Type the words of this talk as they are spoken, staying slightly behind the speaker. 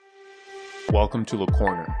Welcome to Le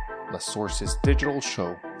Corner, La Source's digital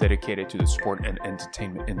show dedicated to the sport and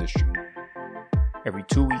entertainment industry. Every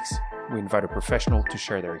 2 weeks, we invite a professional to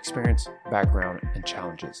share their experience, background, and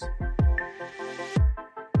challenges.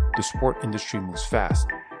 The sport industry moves fast,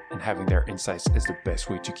 and having their insights is the best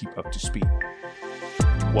way to keep up to speed.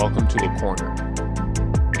 Welcome to Le Corner.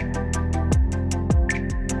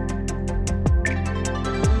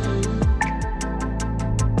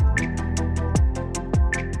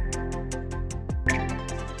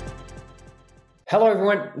 Hello,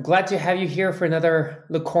 everyone. Glad to have you here for another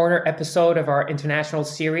Le Corner episode of our international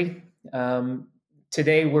series.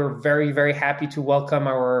 Today, we're very, very happy to welcome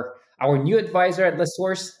our new advisor at La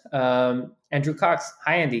Source, Andrew Cox.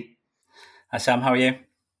 Hi, Andy. Hi, Sam. How are you?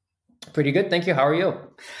 Pretty good. Thank you. How are you?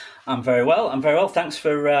 I'm very well. Thanks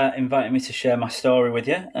for inviting me to share my story with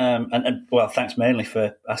you. And thanks mainly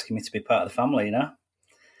for asking me to be part of the family,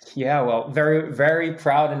 Yeah, well, very, very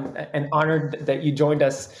proud and honored that you joined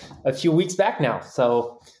us a few weeks back now.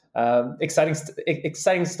 So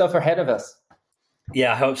exciting stuff ahead of us.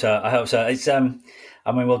 Yeah, I hope so. It's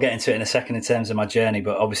we'll get into it in a second in terms of my journey,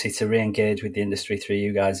 but obviously to re-engage with the industry through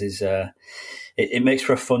you guys is it makes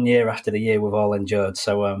for a fun year after the year we've all endured.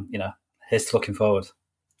 So here's to looking forward.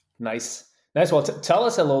 Nice. Well, tell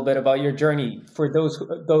us a little bit about your journey for those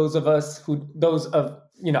of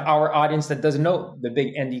our audience that doesn't know the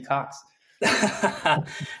big Andy Cox.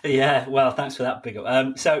 Yeah, well, thanks for that big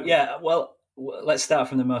up. Let's start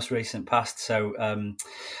from the most recent past. So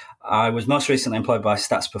I was most recently employed by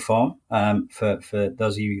Stats Perform. For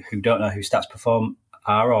those of you who don't know who Stats Perform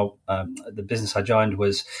are, the business I joined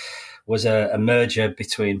was a merger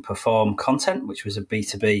between Perform Content, which was a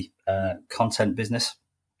B2B content business,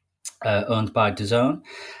 owned by DAZN,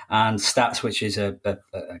 and Stats, which is a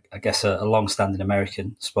long-standing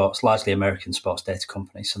largely American sports data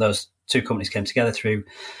company. So those two companies came together through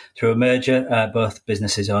a merger. Both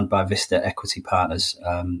businesses owned by Vista Equity Partners,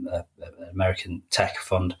 an American tech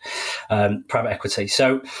fund, private equity.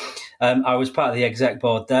 So I was part of the exec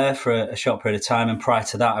board there for a short period of time, and prior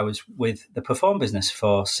to that, I was with the Perform business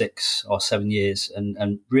for 6 or 7 years.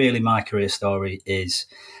 And really, my career story is,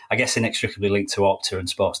 I guess, inextricably linked to Opta and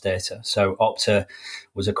sports data. So Opta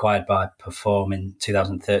was acquired by Perform in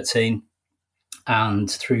 2013. And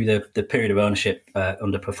through the period of ownership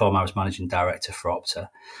under Perform, I was managing director for Opta.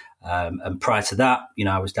 And prior to that,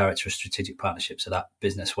 I was director of strategic partnerships of that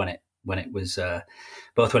business when it was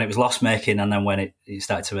both when it was loss making and then when it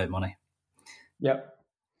started to make money. Yep.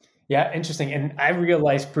 Yeah, interesting. And I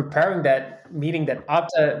realized preparing that meeting that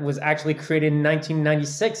Opta was actually created in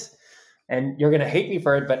 1996. And you're going to hate me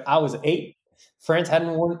for it, but I was 8. France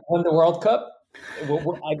hadn't won the World Cup.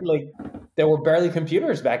 There were barely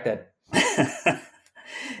computers back then.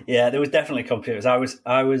 Yeah, there was definitely computers. I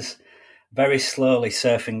was very slowly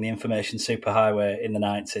surfing the information superhighway in the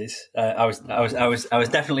 90s. I was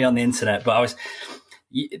definitely on the internet, but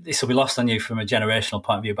this will be lost on you from a generational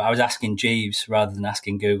point of view, but I was asking Jeeves rather than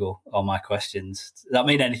asking Google all my questions. Does that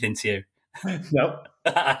mean anything to you? Nope.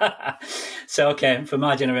 So, okay, for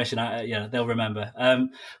my generation, they'll remember.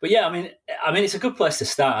 But yeah, I mean, it's a good place to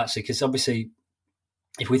start actually, because obviously,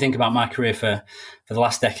 if we think about my career for the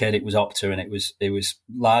last decade, it was Opta, and it was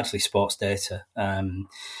largely sports data.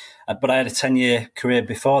 But I had a 10-year career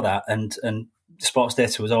before that, and sports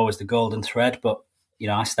data was always the golden thread. But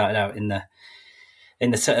I started out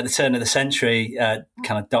at the turn of the century,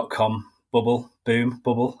 kind of .com boom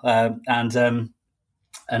bubble, and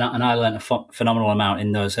I learned a phenomenal amount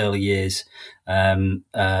in those early years, from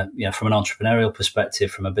an entrepreneurial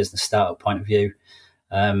perspective, from a business startup point of view.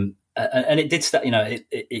 And it did start,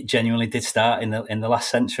 it genuinely did start in the last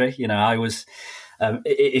century. I was,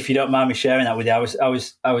 if you don't mind me sharing that with you, I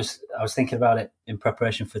was thinking about it in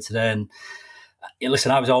preparation for today. And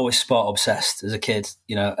listen, I was always sport obsessed as a kid,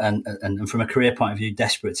 and from a career point of view,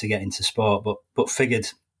 desperate to get into sport, but figured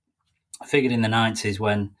in the 90s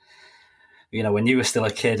when you were still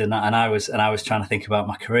a kid and I was trying to think about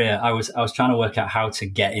my career, I was trying to work out how to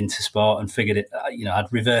get into sport, and figured it,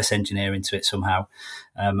 I'd reverse engineer into it somehow.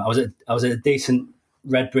 I was at a decent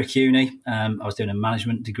red brick uni. I was doing a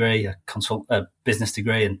management degree, a business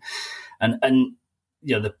degree, and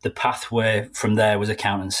the pathway from there was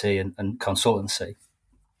accountancy and consultancy.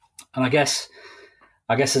 And I guess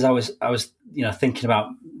as I was thinking about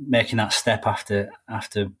making that step after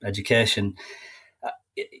education,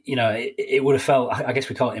 it would have felt, I guess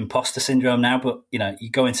we call it imposter syndrome now, but you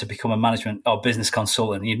go in to become a management or business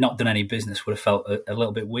consultant and you've not done any business, would have felt a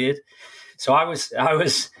little bit weird. So I was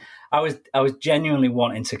genuinely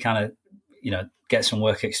wanting to kind of get some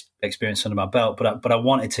work experience under my belt, but I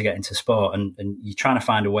wanted to get into sport, and you're trying to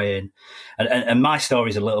find a way in. And my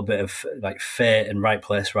story is a little bit of like fate and right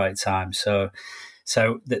place, right time. So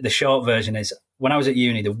the short version is, when I was at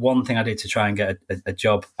uni, the one thing I did to try and get a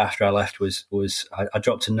job after I left was I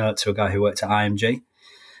dropped a note to a guy who worked at IMG.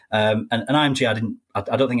 And IMG, I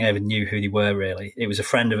don't think I ever knew who they were really. It was a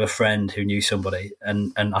friend of a friend who knew somebody,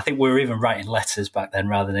 and I think we were even writing letters back then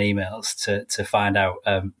rather than emails to find out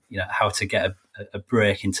how to get a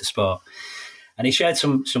break into sport. And he shared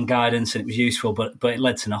some guidance, and it was useful, but it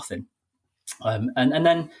led to nothing. And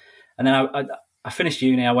then I finished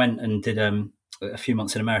uni. I went and did a few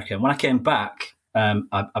months in America, and when I came back,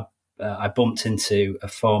 I bumped into a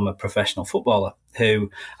former professional footballer who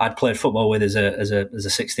I'd played football with as a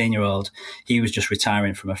 16-year-old. He was just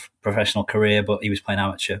retiring from a professional career, but he was playing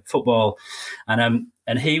amateur football, and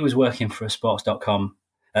he was working for a sports.com,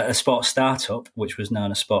 a sports startup, which was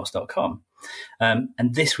known as sports.com.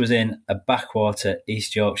 And this was in a backwater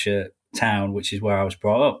East Yorkshire town, which is where I was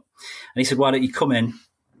brought up. And he said, "Why don't you come in?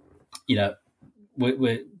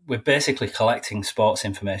 We're basically collecting sports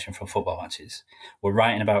information from football matches. We're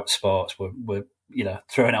writing about sports. We're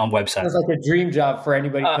throwing it on websites." It's like a dream job for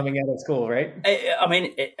anybody coming out of school, right?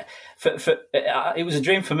 It was a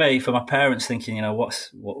dream for me, for my parents, thinking,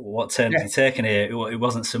 what turn is he taking here? It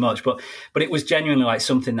wasn't so much, but it was genuinely like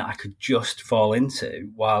something that I could just fall into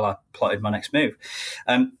while I plotted my next move.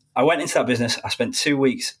 I went into that business. I spent 2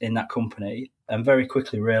 weeks in that company, and very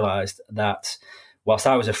quickly realised that whilst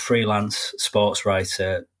I was a freelance sports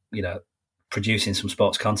writer, producing some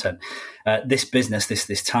sports content, this business,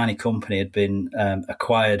 this tiny company, had been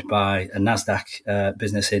acquired by a NASDAQ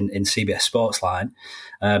business in CBS Sportsline.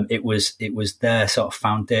 It was their sort of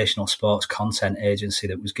foundational sports content agency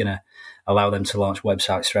that was going to allow them to launch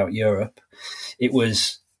websites throughout Europe. It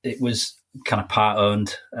was kind of part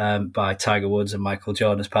owned by Tiger Woods and Michael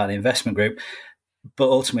Jordan as part of the investment group, but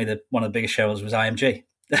ultimately one of the biggest shareholders was IMG.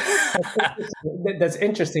 That's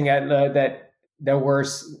interesting. That there were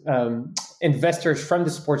investors from the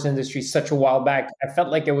sports industry such a while back. I felt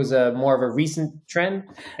like it was a more of a recent trend,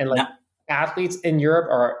 and athletes in Europe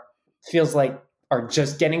are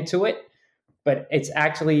just getting to it, but it's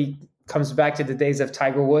actually comes back to the days of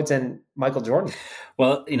Tiger Woods and Michael Jordan.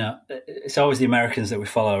 Well, it's always the Americans that we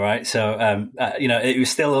follow, right? So, it was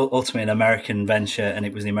still ultimately an American venture, and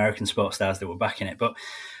it was the American sports stars that were backing it. But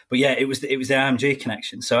yeah, it was the IMG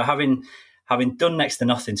connection. So having done next to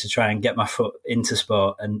nothing to try and get my foot into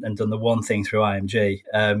sport, and done the one thing through IMG,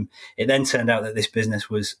 it then turned out that this business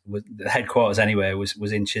was the headquarters anyway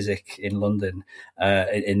was in Chiswick in London,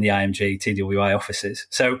 in the IMG TWI offices.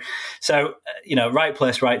 So right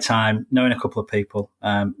place, right time, knowing a couple of people,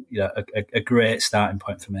 a great starting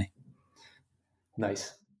point for me.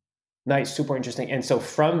 Nice, super interesting. And so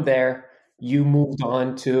from there, you moved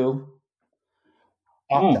on to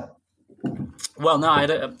Opta. Well, no, I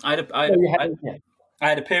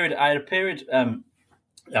had a period.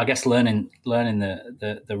 I guess learning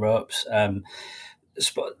the ropes.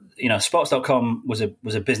 Sports.com was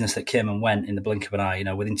a business that came and went in the blink of an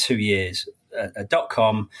eye. Within 2 years, a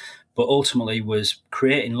 .com, but ultimately was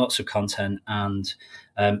creating lots of content. And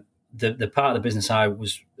the part of the business I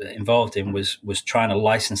was involved in was trying to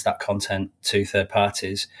license that content to third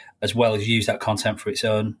parties, as well as use that content for its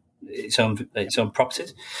own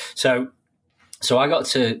properties. So I got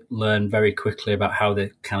to learn very quickly about how the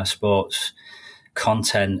kind of sports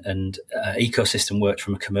content and ecosystem worked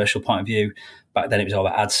from a commercial point of view. Back then it was all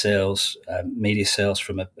about ad sales, media sales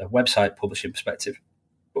from a website publishing perspective.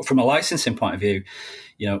 But from a licensing point of view,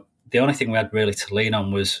 the only thing we had really to lean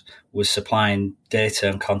on was supplying data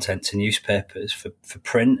and content to newspapers for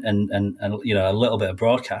print and a little bit of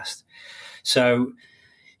broadcast. So,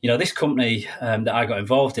 this company that I got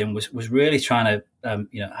involved in was really trying to,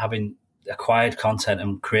 having acquired content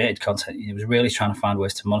and created content, it was really trying to find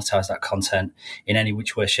ways to monetize that content in any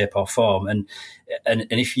which way, shape, or form. And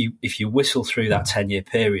if you whistle through that 10-year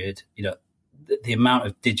period, the amount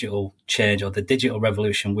of digital change, or the digital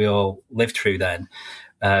revolution we all lived through then,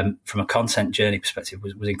 from a content journey perspective,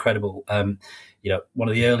 was incredible. One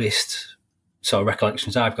of the earliest sort of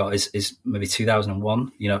recollections I've got is maybe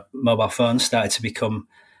 2001. Mobile phones started to become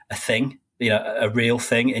a thing, a real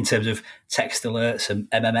thing in terms of text alerts and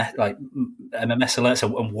MMS alerts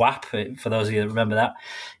and WAP, for those of you that remember that.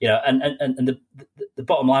 And the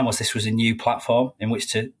bottom line was, this was a new platform in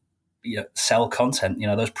which to sell content.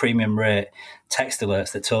 Those premium rate text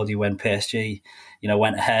alerts that told you when PSG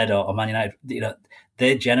went ahead, or Man United,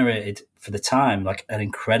 they generated, for the time, like an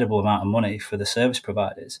incredible amount of money for the service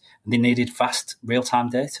providers, and they needed fast real-time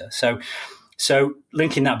data. So So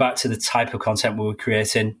linking that back to the type of content we were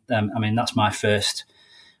creating, I mean, that's my first,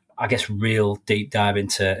 I guess, real deep dive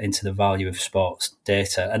into the value of sports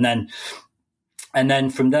data. And then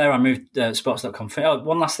from there, I moved sports.com.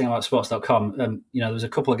 One last thing about sports.com, there was a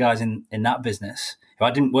couple of guys in that business who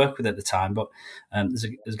I didn't work with at the time, but there's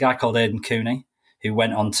a guy called Aidan Cooney who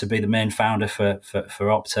went on to be the main founder for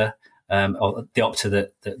Opta, or the Opta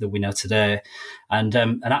that we know today. And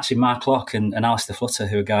actually Mark Locke and Alistair Flutter,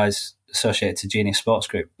 who are guys associated to Genius Sports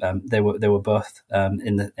Group, they were both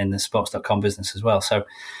in the sports.com business as well. So,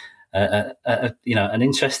 an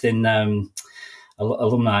interesting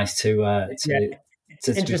alumni to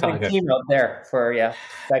interesting team out there for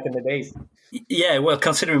back in the days. Yeah, well,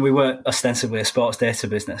 considering we were ostensibly a sports data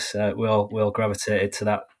business, we all gravitated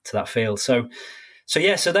to that field. So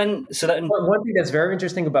then one thing that's very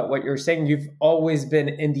interesting about what you're saying, you've always been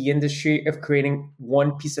in the industry of creating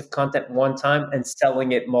one piece of content one time and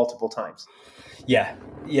selling it multiple times. Yeah.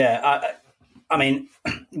 I mean,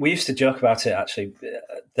 we used to joke about it actually,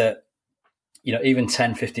 that even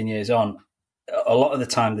 10, 15 years on, a lot of the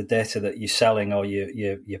time the data that you're selling or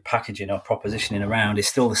you're packaging or propositioning around is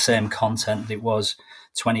still the same content that it was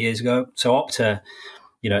 20 years ago. So Opta,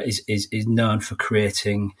 is known for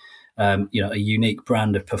creating a unique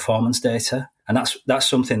brand of performance data, and that's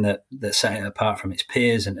something that set it apart from its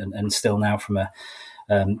peers, and still now from a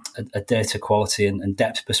data quality and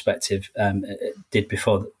depth perspective, it did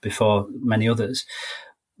before many others.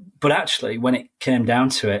 But actually, when it came down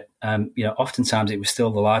to it, oftentimes it was still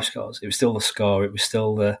the live scores, it was still the score, it was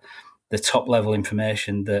still the top level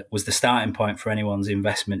information that was the starting point for anyone's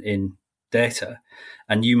investment in data.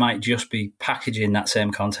 And you might just be packaging that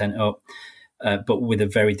same content up, but with a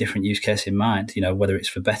very different use case in mind, whether it's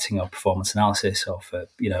for betting or performance analysis or for,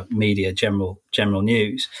 media, general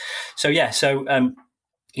news. So,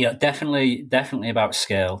 definitely about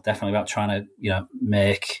scale, definitely about trying to,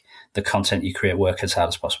 make the content you create work as hard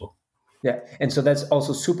as possible. Yeah. And so that's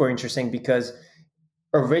also super interesting because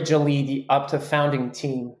originally the Opta founding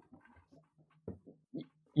team,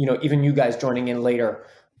 even you guys joining in later,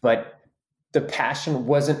 but the passion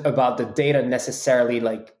wasn't about the data necessarily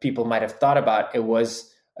like people might have thought about. It was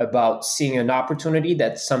about seeing an opportunity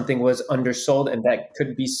that something was undersold and that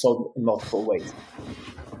could be sold in multiple ways.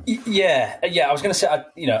 Yeah. I was going to say,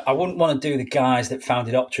 I wouldn't want to do the guys that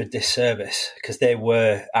founded Opta a disservice because they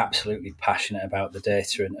were absolutely passionate about the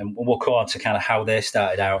data, and we'll go on to kind of how they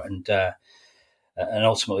started out and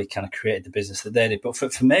ultimately kind of created the business that they did. But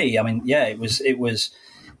for me, I mean, it was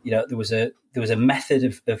there was a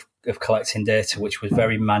method of collecting data which was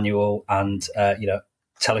very manual, and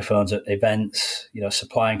telephones at events,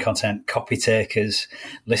 supplying content, copy takers,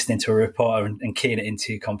 listening to a reporter and keying it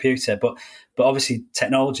into your computer. But obviously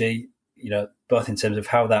technology, both in terms of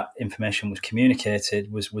how that information was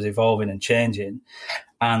communicated was evolving and changing.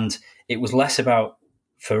 And it was less about,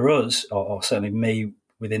 for us, or certainly me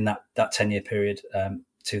within that 10-year period,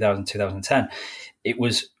 2000, 2010, it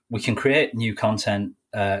was, we can create new content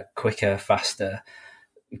quicker, faster,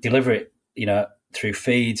 deliver it, through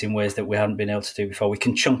feeds in ways that we hadn't been able to do before. We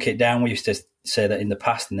can chunk it down. We used to say that in the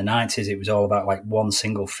past, in the 90s, it was all about like one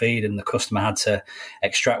single feed and the customer had to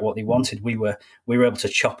extract what they wanted. We were able to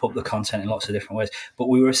chop up the content in lots of different ways, but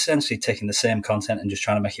we were essentially taking the same content and just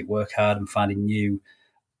trying to make it work hard and finding new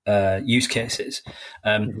use cases.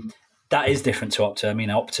 That is different to Opta. I mean,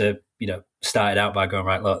 Opta, started out by going,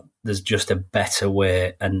 right, look, there's just a better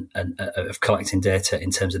way and of collecting data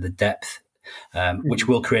in terms of the depth, which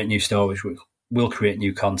will create new stories, which will create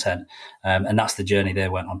new content. And that's the journey they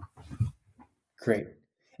went on. Great.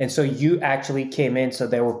 And so you actually came in, so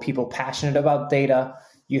there were people passionate about data.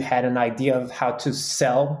 You had an idea of how to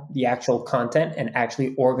sell the actual content and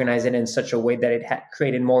actually organize it in such a way that it had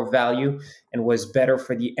created more value and was better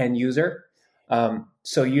for the end user.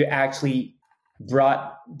 So you actually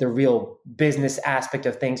brought the real business aspect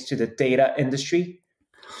of things to the data industry.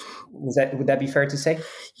 Would that be fair to say?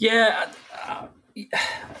 Yeah.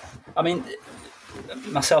 I mean,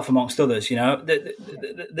 myself amongst others, the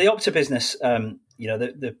Opta business,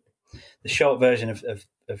 the short version of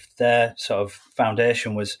their sort of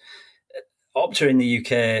foundation was Opta in the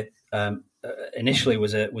UK initially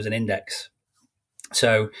was an index.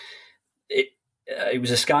 So it was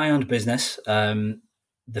a Sky-owned business.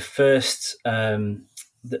 The first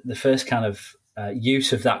kind of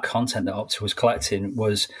use of that content that Opta was collecting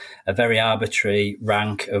was a very arbitrary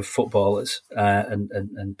rank of footballers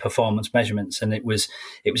and performance measurements, and it was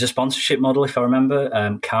a sponsorship model, if I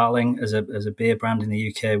remember. Carling, as a beer brand in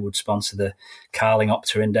the UK, would sponsor the Carling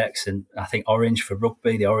Opta Index, and I think Orange for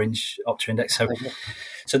rugby, the Orange Opta Index.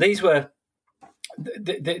 So these were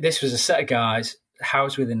this was a set of guys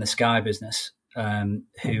housed within the Sky business,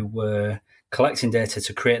 who were collecting data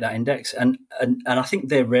to create that index, and I think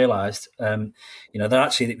they realised, that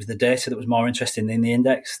actually it was the data that was more interesting than the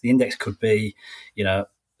index. The index could be,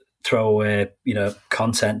 throwaway,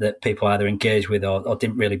 content that people either engaged with or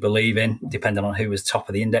didn't really believe in, depending on who was top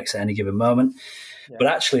of the index at any given moment. Yeah. But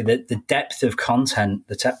actually, the depth of content,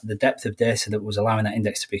 the depth of data that was allowing that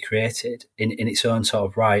index to be created in its own sort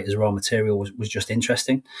of right as raw material was just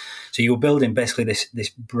interesting. So you were building basically this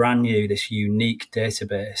brand new, this unique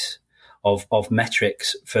database of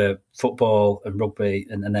metrics for football and rugby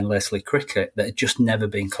and then lately cricket that had just never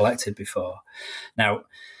been collected before. Now,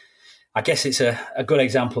 I guess it's a good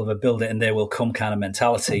example of a build it and they will come kind of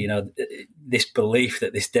mentality. This belief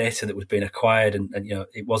that this data that was being acquired and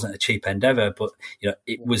it wasn't a cheap endeavour, but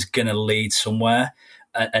it was going to lead somewhere.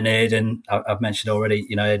 And Aidan, I've mentioned already,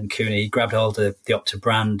 Aidan Cooney, he grabbed hold of the Opta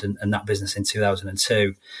brand and that business in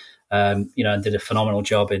 2002, and did a phenomenal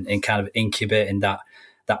job in kind of incubating that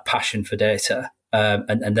passion for data.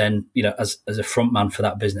 And then, as a front man for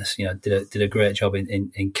that business, did a great job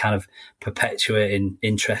in kind of perpetuating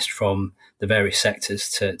interest from the various sectors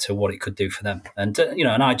to what it could do for them. And,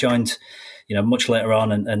 and I joined, much later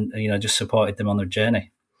on and just supported them on their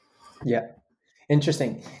journey. Yeah.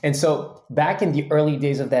 Interesting. And so back in the early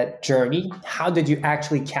days of that journey, how did you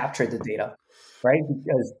actually capture the data? Right?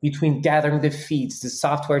 Because between gathering the feeds, the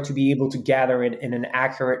software to be able to gather it in an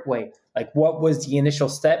accurate way, like what was the initial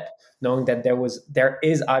step, knowing that there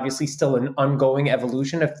is obviously still an ongoing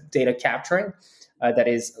evolution of data capturing that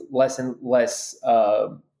is less and less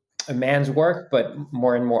a man's work, but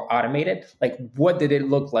more and more automated. Like, what did it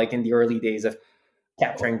look like in the early days of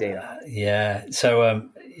capturing data? Yeah. So,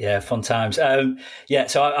 fun times. So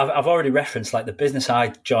I've already referenced, like, the business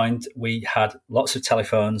I joined, we had lots of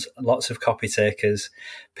telephones, lots of copy takers,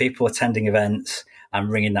 people attending events and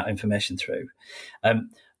ringing that information through.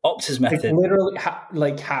 Opta's method,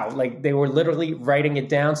 like they were literally writing it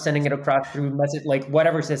down, sending it across through message, like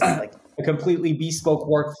whatever system, like a completely bespoke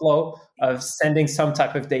workflow of sending some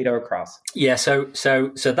type of data across. Yeah. So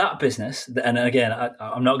that business, and again,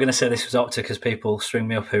 I'm not going to say this was Opta because people string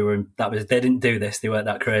me up who were in that business. They didn't do this. They weren't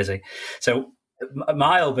that crazy. So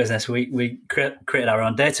my old business, we created our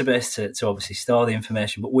own database to obviously store the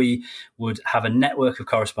information, but we would have a network of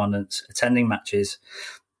correspondents attending matches.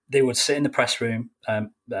 They would sit in the press room.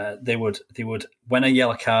 They would when a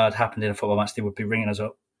yellow card happened in a football match, they would be ringing us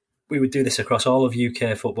up. We would do this across all of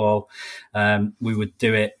UK football. We would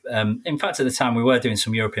do it. In fact, at the time, we were doing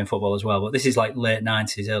some European football as well. But this is like late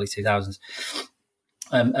 90s, early 2000s,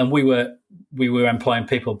 and we were employing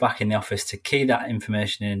people back in the office to key that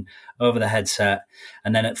information in over the headset,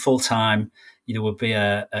 and then at full time, there would be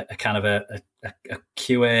a kind of a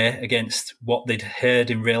QA against what they'd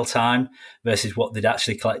heard in real time versus what they'd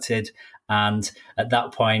actually collected. And at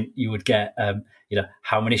that point, you would get,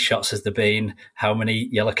 how many shots has there been? How many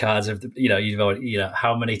yellow cards have,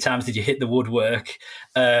 how many times did you hit the woodwork?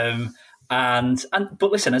 But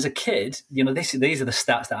listen, as a kid, these are the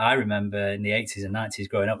stats that I remember in the 80s and 90s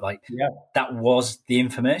growing up. Like, that was the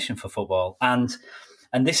information for football. And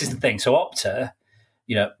this is the thing. So Opta,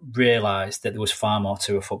 realised that there was far more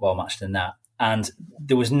to a football match than that. And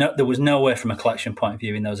there was no way from a collection point of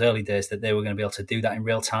view in those early days that they were going to be able to do that in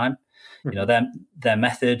real time. Their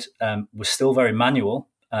method was still very manual.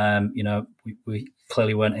 We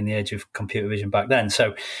clearly weren't in the age of computer vision back then.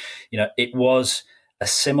 So, it was a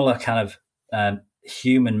similar kind of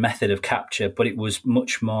human method of capture, but it was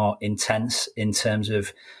much more intense in terms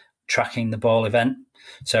of tracking the ball event.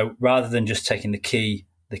 So rather than just taking the key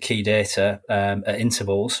data at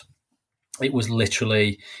intervals, it was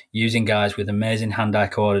literally using guys with amazing hand-eye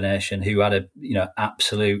coordination who had a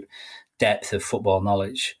absolute depth of football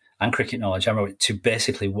knowledge and cricket knowledge. I remember to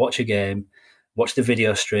basically watch a game, watch the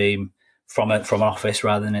video stream from an office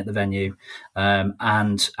rather than at the venue,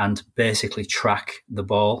 and basically track the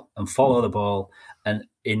ball and follow the ball, and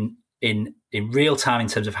in real time in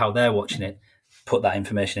terms of how they're watching it, put that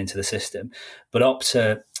information into the system. But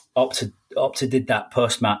Opta did that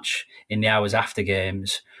post-match in the hours after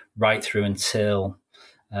games, right through until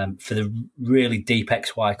for the really deep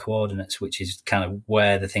XY coordinates, which is kind of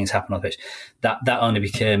where the things happen on the pitch. That only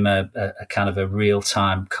became a kind of a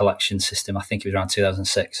real-time collection system. I think it was around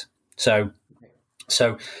 2006. So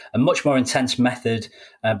a much more intense method,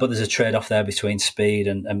 but there's a trade-off there between speed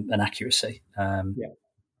and accuracy.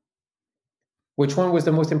 Which one was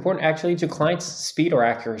the most important, actually, to clients, speed or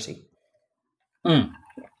accuracy?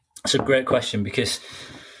 It's a great question because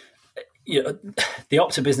the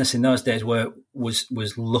Opta business in those days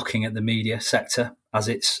was looking at the media sector as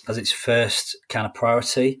its first kind of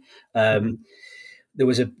priority. there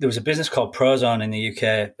was a business called Prozone in the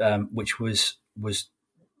UK, which was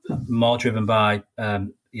more driven by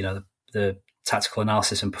the tactical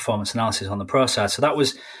analysis and performance analysis on the pro side. So that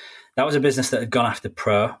was a business that had gone after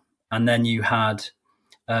pro, and then you had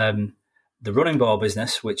the Running Ball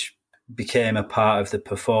business, which became a part of the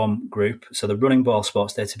Perform group. So the Running Ball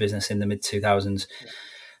sports data business in the mid 2000s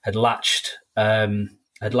had latched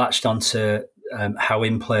onto how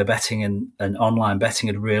in-play betting and online betting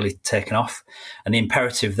had really taken off, and the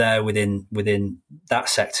imperative there within that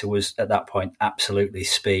sector was at that point absolutely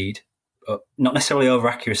speed, not necessarily over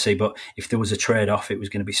accuracy, but if there was a trade-off, it was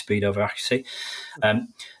going to be speed over accuracy.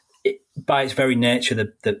 By its very nature,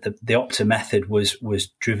 the Opta method was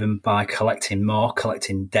driven by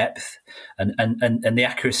collecting depth, and the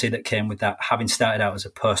accuracy that came with that. Having started out as a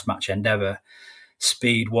post-match endeavour,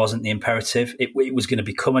 speed wasn't the imperative. It was going to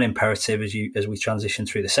become an imperative as we transition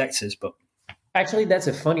through the sectors. But actually, that's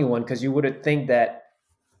a funny one, because you would think that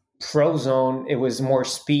Prozone, it was more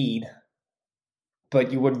speed,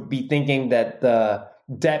 but you would be thinking that the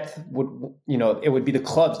depth would, it would be the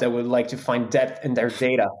clubs that would like to find depth in their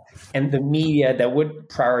data, and the media that would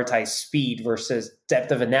prioritize speed versus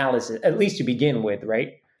depth of analysis, at least to begin with,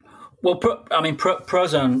 right? Well,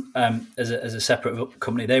 Prozone as a separate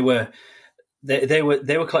company, they were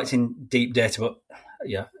collecting deep data, but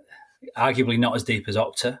arguably not as deep as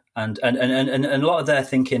Opta, and a lot of their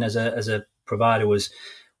thinking as a provider was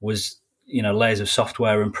layers of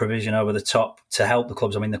software and provision over the top to help the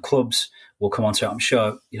clubs. I mean, the clubs, we'll come on to it, I'm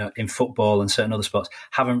sure, in football and certain other sports,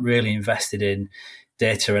 haven't really invested in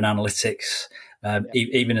data and analytics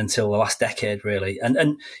even until the last decade, really.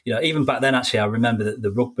 And even back then, actually, I remember that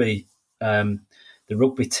the rugby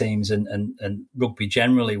teams and rugby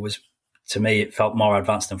generally was, to me, it felt more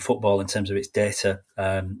advanced than football in terms of its data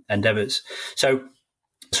endeavours. So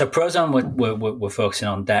Prozone were focusing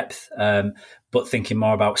on depth, but thinking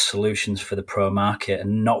more about solutions for the pro market,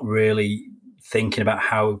 and not really thinking about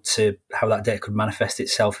how that data could manifest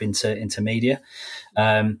itself into media.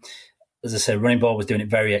 As I said, Running Ball was doing it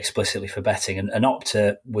very explicitly for betting, and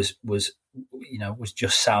Opta was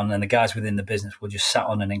just sat on, and the guys within the business were just sat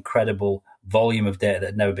on an incredible volume of data that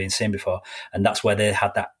had never been seen before, and that's where they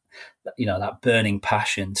had that burning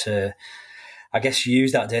passion to, I guess,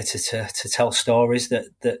 use that data to tell stories that,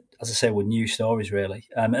 as I say, were new stories, really.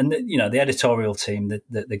 And the editorial team,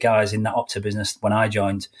 the guys in that Opta business when I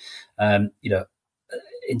joined, in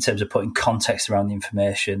terms of putting context around the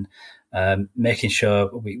information, making sure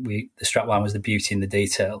the strapline was the beauty in the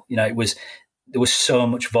detail. There was so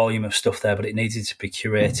much volume of stuff there, but it needed to be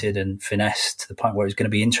curated and finessed to the point where it was going to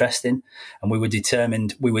be interesting. And we were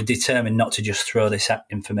determined not to just throw this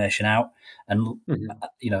information out. And,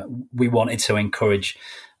 we wanted to encourage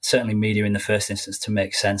certainly media in the first instance to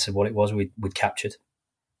make sense of what it was we'd captured.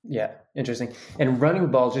 Yeah, interesting. And Running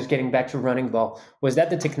Ball, just getting back to Running Ball, was that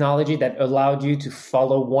the technology that allowed you to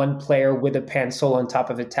follow one player with a pencil on top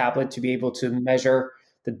of a tablet to be able to measure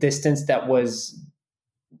the distance that was,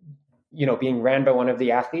 being ran by one of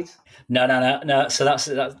the athletes? No. So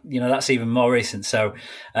that's even more recent. So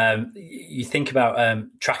you think about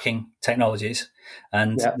tracking technologies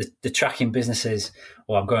and the tracking businesses.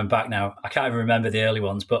 Well, I'm going back now. I can't even remember the early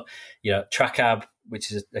ones, but TrackAb,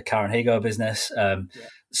 which is a Karen Higo business,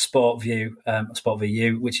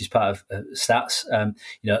 SportVU, which is part of Stats.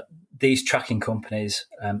 These tracking companies,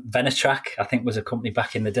 Venatrack, I think, was a company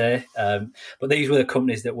back in the day, but these were the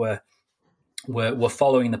companies that were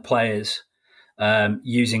following the players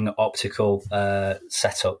using optical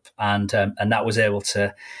setup, and that was able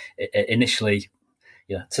to initially,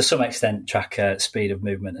 to some extent, track speed of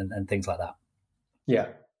movement and things like that. Yeah.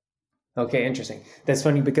 Okay, interesting. That's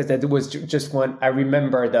funny because that was just one. I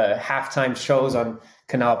remember the halftime shows on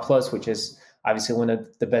Canal Plus, which is obviously one of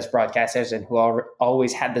the best broadcasters and who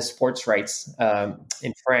always had the sports rights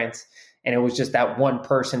in France. And it was just that one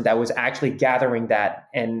person that was actually gathering that.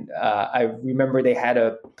 And I remember they had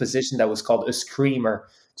a position that was called a screamer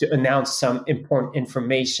to announce some important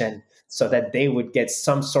information so that they would get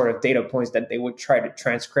some sort of data points that they would try to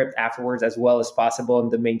transcript afterwards as well as possible in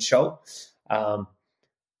the main show.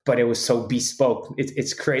 But it was so bespoke.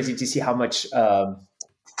 It's crazy to see how much the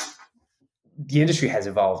industry has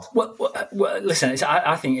evolved. Well listen,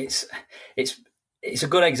 I think it's a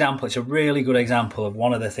good example. It's a really good example of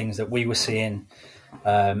one of the things that we were seeing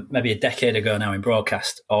maybe a decade ago now in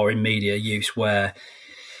broadcast or in media use, where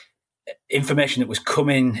information that was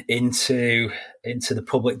coming into the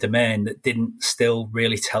public domain that didn't still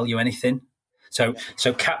really tell you anything. So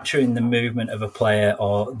capturing the movement of a player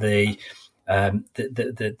or the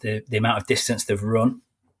amount of distance they've run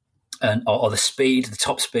or the speed, the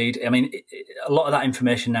top speed. I mean, a lot of that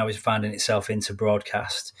information now is finding itself into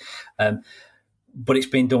broadcast. But it's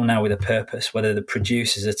been done now with a purpose, whether the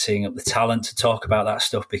producers are teeing up the talent to talk about that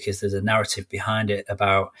stuff because there's a narrative behind it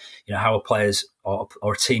about, how a players or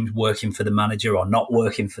a team's working for the manager or not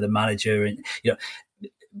working for the manager. And,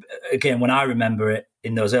 again, when I remember it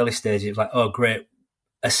in those early stages, it was like, oh, great,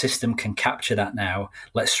 a system can capture that now.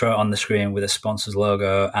 Let's throw it on the screen with a sponsor's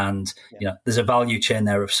logo. And, there's a value chain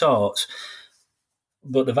there of sorts.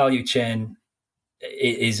 But the value chain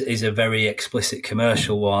is a very explicit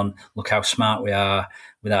commercial one. Look how smart we are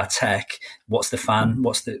with our tech. What's the fan?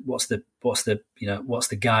 What's the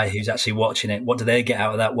guy who's actually watching it? What do they get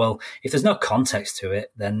out of that? Well, if there's no context to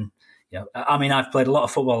it, then I mean, I've played a lot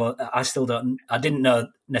of football. I didn't know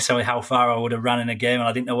necessarily how far I would have ran in a game, and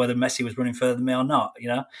I didn't know whether Messi was running further than me or not.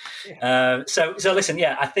 So listen,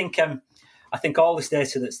 I think all this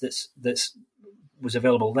data that's was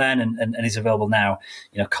available then and is available now.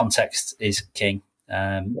 Context is king.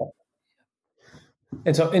 And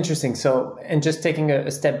so interesting. So, and just taking a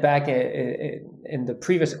step back on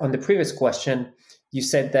the previous question, you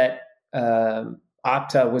said that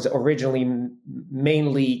Opta was originally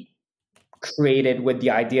mainly created with the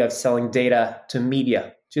idea of selling data to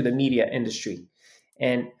the media industry.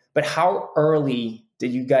 But how early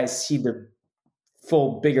did you guys see the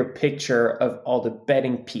full bigger picture of all the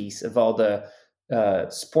betting piece, of all the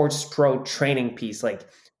sports pro training piece? Like,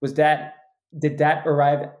 did that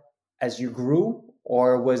arrive as you grew,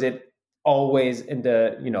 or was it always in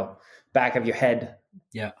the back of your head?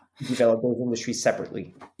 Yeah, develop those industries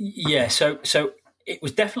separately. Yeah, so it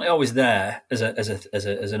was definitely always there as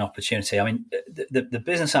an opportunity. I mean, the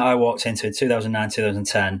business that I walked into in 2009,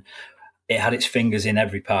 2010, it had its fingers in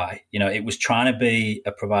every pie. It was trying to be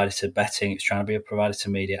a provider to betting, it was trying to be a provider to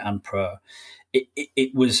media and pro.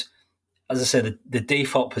 It was, as I said, the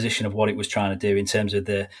default position of what it was trying to do in terms of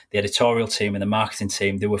the editorial team and the marketing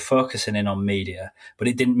team. They were focusing in on media, but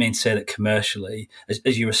it didn't mean to say that commercially,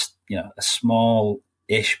 as you're a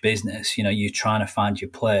small-ish business, you're trying to find your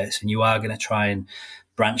place, and you are going to try and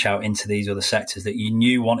branch out into these other sectors that you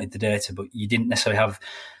knew wanted the data, but you didn't necessarily have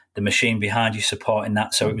the machine behind you supporting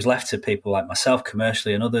that. So it was left to people like myself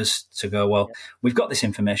commercially and others to go, well, we've got this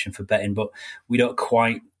information for betting, but we don't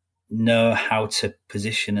quite know how to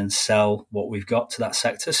position and sell what we've got to that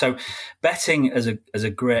sector. So betting as a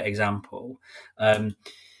great example. I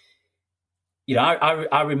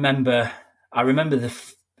remember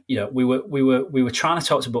we were trying to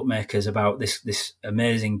talk to bookmakers about this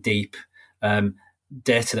amazing deep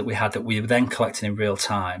data that we had that we were then collecting in real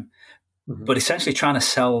time, but essentially trying to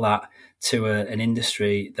sell that to an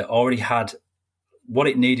industry that already had what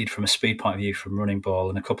it needed from a speed point of view from Running Ball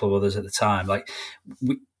and a couple of others at the time. Like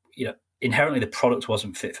inherently the product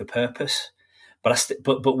wasn't fit for purpose,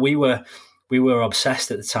 but we were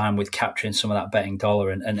obsessed at the time with capturing some of that betting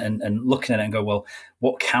dollar and looking at it and go, well,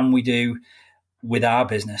 what can we do with our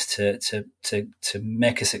business to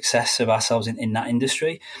make a success of ourselves in that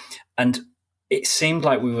industry? And it seemed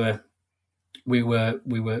like we were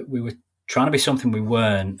trying to be something we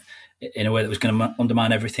weren't in a way that was going to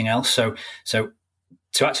undermine everything else. So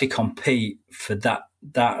to actually compete for that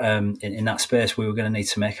in that space, we were going to need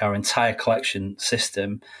to make our entire collection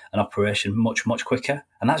system and operation much, much quicker.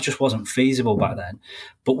 And that just wasn't feasible back then.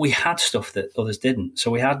 But we had stuff that others didn't. So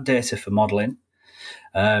we had data for modeling.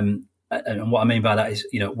 And what I mean by that is,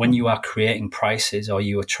 when you are creating prices or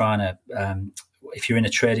you are trying to, if you're in a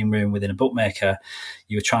trading room within a bookmaker,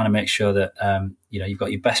 you were trying to make sure that, you've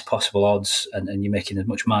got your best possible odds and you're making as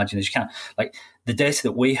much margin as you can. Like the data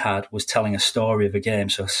that we had was telling a story of a game.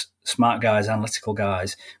 So smart guys, analytical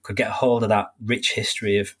guys could get a hold of that rich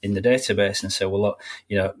history in the database and say, well, look,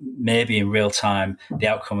 maybe in real time, the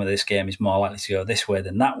outcome of this game is more likely to go this way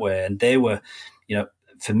than that way. And they were,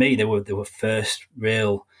 for me, they were first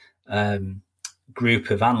real group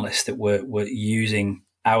of analysts that were using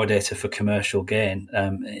our data for commercial gain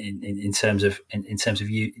in terms of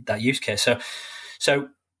that use case. So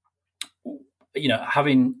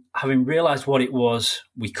having realised what it was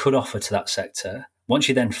we could offer to that sector, once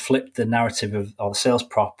you then flip the narrative of our sales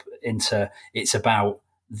prop into it's about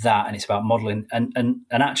that and it's about modelling, and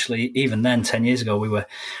actually even then 10 years ago we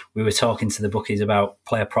were talking to the bookies about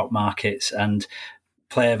player prop markets and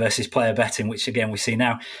player versus player betting, which again we see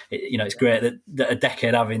now. It's great that a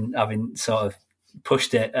decade having sort of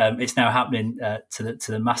pushed it, it's now happening to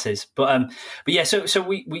the masses. But yeah, so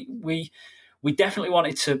we definitely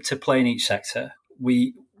wanted to play in each sector.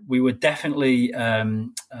 We were definitely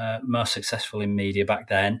most successful in media back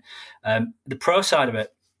then. The pro side of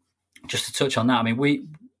it, just to touch on that, I mean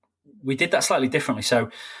we did that slightly differently. So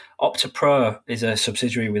Opta Pro is a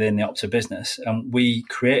subsidiary within the Opta business, and we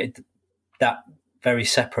created that very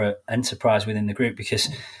separate enterprise within the group because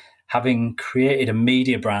having created a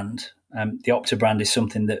media brand, the Opta brand is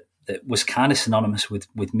something that was kind of synonymous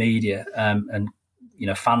with media, and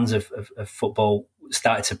fans of football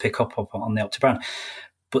started to pick up on the Opta brand,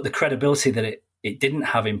 but the credibility that it didn't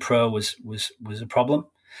have in Pro was a problem.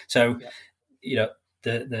 So,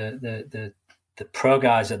 the Pro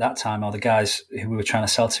guys at that time, or the guys who we were trying to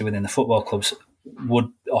sell to within the football clubs, would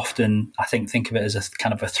often, I think of it as a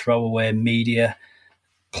kind of a throwaway media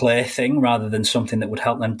play thing rather than something that would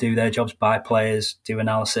help them do their jobs, buy players, do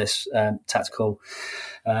analysis, tactical.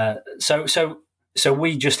 So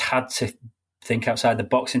we just had to think outside the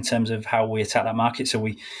box in terms of how we attack that market. So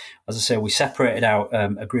we, as I say, we separated out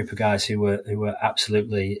a group of guys who were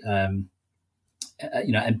absolutely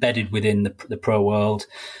embedded within the pro world,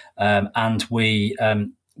 and we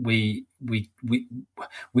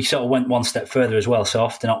sort of went one step further as well. So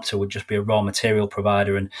often Opta would just be a raw material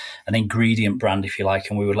provider and an ingredient brand, if you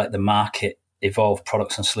like, and we would let the market evolve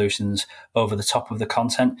products and solutions over the top of the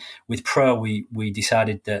content. With Pro, we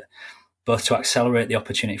decided that both to accelerate the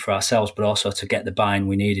opportunity for ourselves, but also to get the buy-in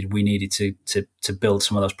we needed to build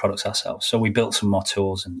some of those products ourselves. So we built some more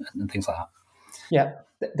tools and things like that. Yeah,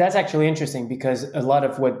 that's actually interesting because a lot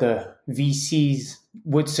of what the VCs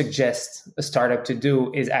would suggest a startup to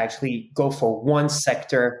do is actually go for one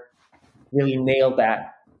sector, really nail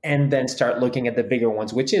that, and then start looking at the bigger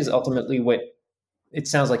ones, which is ultimately what it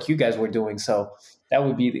sounds like you guys were doing. So that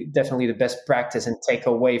would be definitely the best practice and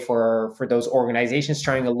takeaway for those organizations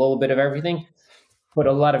trying a little bit of everything, put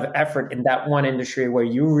a lot of effort in that one industry where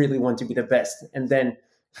you really want to be the best, and then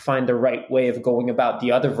find the right way of going about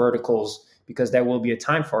the other verticals because there will be a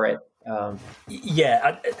time for it.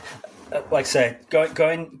 Like I say,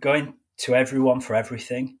 going to everyone for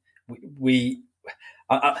everything.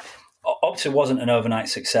 Opta wasn't an overnight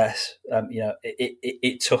success.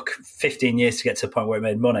 It took 15 years to get to the point where it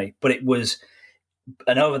made money, but it was,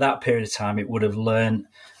 and over that period of time, it would have learned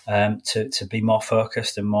to be more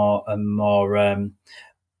focused and more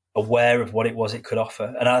aware of what it was it could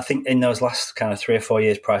offer. And I think in those last kind of 3 or 4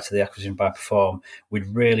 years prior to the acquisition by Perform, we'd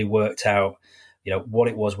really worked out, what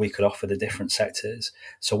it was we could offer the different sectors.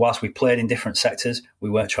 So whilst we played in different sectors, we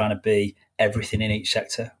weren't trying to be everything in each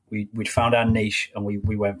sector. We'd found our niche and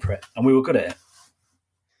we went for it, and we were good at it.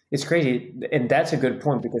 It's crazy. And that's a good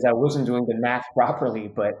point because I wasn't doing the math properly,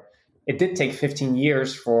 but it did take 15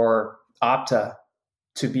 years for Opta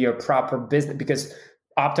to be a proper business because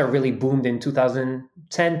Opta really boomed in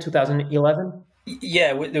 2010, 2011.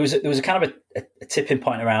 Yeah, there was a kind of a tipping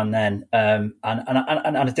point around then, and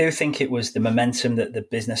I do think it was the momentum that the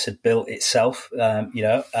business had built itself,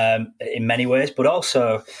 in many ways, but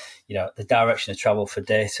also, the direction of travel for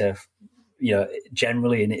data,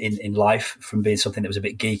 generally in life, from being something that was a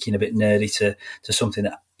bit geeky and a bit nerdy to something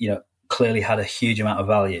that clearly had a huge amount of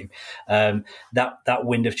value. That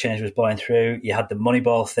wind of change was blowing through. You had the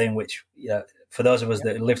Moneyball thing, which for those of us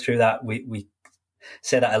that lived through that, we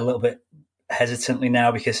say that a little bit hesitantly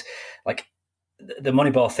now because the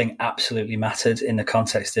Moneyball thing absolutely mattered in the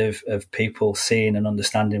context of people seeing and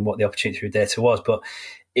understanding what the opportunity through data was, but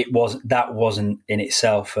that wasn't in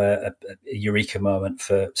itself a eureka moment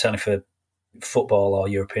certainly for football or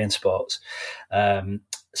European sports.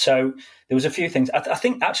 So there was a few things. I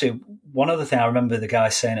think actually one other thing I remember the guy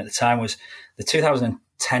saying at the time was the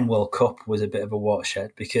 2010 World Cup was a bit of a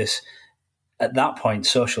watershed because at that point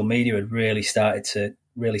social media had really started to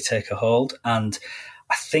really take a hold. And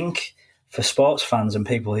I think for sports fans and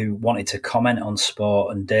people who wanted to comment on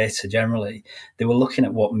sport and data generally, they were looking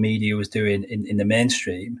at what media was doing in the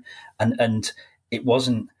mainstream. And it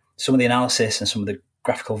wasn't some of the analysis and some of the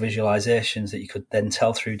graphical visualizations that you could then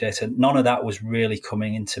tell through data. None of that was really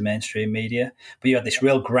coming into mainstream media. But you had this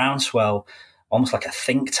real groundswell, almost like a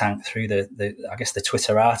think tank through the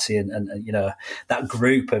Twitterati and that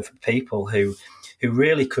group of people who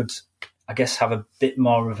really could, I guess, have a bit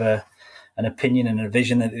more of an opinion and a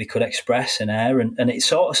vision that they could express and air. And it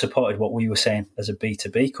sort of supported what we were saying as a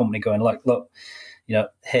B2B company going like, look,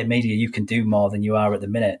 hey, media, you can do more than you are at the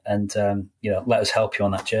minute. And, let us help you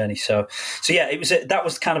on that journey. So yeah, that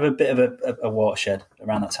was kind of a bit of a watershed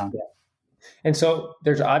around that time. Yeah. And so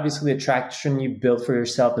there's obviously the traction you built for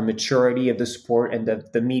yourself, the maturity of the sport and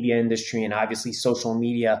the media industry, and obviously social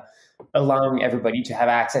media, allowing everybody to have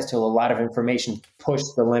access to a lot of information, push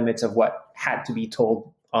the limits of what had to be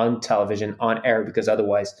told on television, on air, because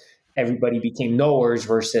otherwise everybody became knowers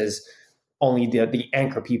versus only the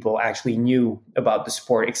anchor people actually knew about the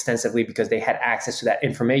sport extensively because they had access to that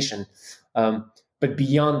information. But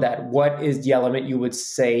beyond that, what is the element you would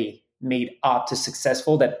say made Opta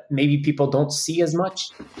successful that maybe people don't see as much,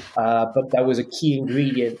 but that was a key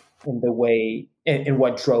ingredient in the way in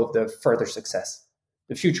what drove the further success,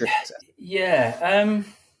 the future success? Yeah.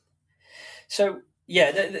 So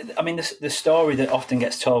yeah, I mean, the story that often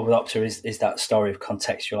gets told with Opta is that story of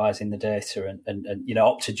contextualizing the data, and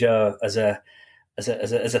Opta Joe as a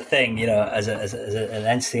thing, as an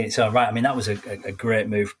entity in its own right. I mean, that was a great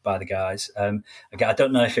move by the guys. Again, I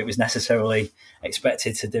don't know if it was necessarily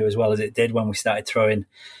expected to do as well as it did when we started throwing.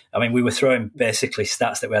 I mean, we were throwing basically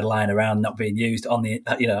stats that we had lying around not being used on the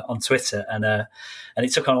on Twitter, and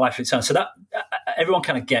it took on a life of its own. So that everyone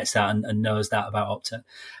kind of gets that and knows that about Opta.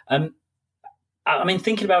 I mean,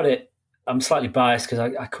 thinking about it, I'm slightly biased because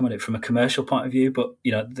I come at it from a commercial point of view, but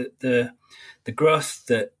the growth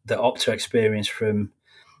that Opta experienced from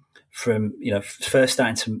first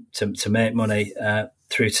starting to make money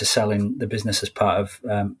through to selling the business as part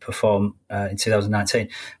of Perform in 2019,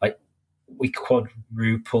 like we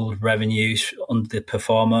quadrupled revenues under the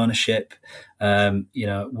Perform ownership. I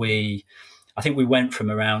think we went from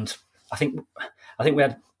around. I think we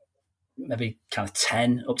had maybe kind of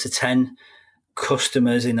 10 up to 10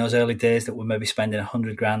 customers in those early days that were maybe spending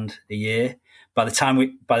 $100,000 a year. By the time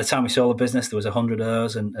we sold the business, there was 100 of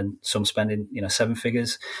those, and some spending seven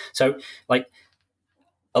figures. So like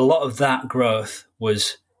a lot of that growth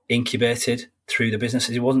was incubated through the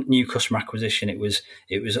businesses. It wasn't new customer acquisition. It was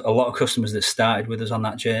a lot of customers that started with us on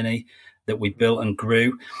that journey that we built and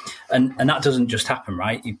grew, and that doesn't just happen,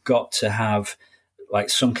 right? You've got to have like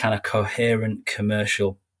some kind of coherent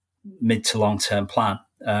commercial mid to long term plan.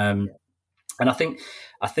 And I think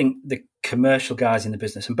the commercial guys in the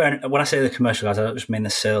business, and when I say the commercial guys, I don't just mean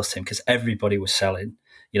the sales team, because everybody was selling,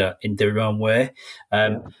 in their own way.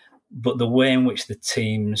 But the way in which the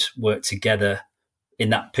teams worked together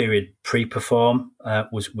in that period pre-Perform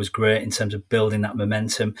was great in terms of building that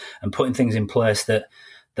momentum and putting things in place that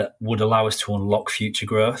would allow us to unlock future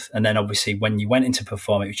growth. And then obviously when you went into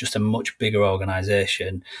Perform, it was just a much bigger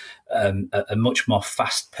organisation, a much more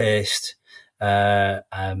fast-paced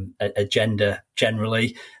agenda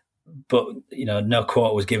generally, but no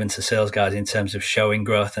quota was given to sales guys in terms of showing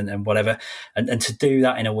growth and whatever, and to do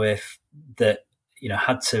that in a way that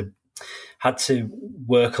had to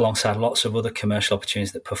work alongside lots of other commercial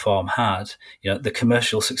opportunities that Perform had. The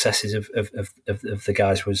commercial successes of the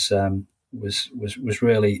guys was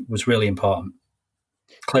really important.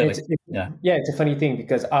 Clearly, it's a funny thing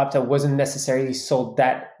because Opta wasn't necessarily sold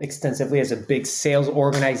that extensively as a big sales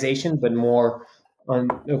organization, but more on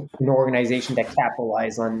an organization that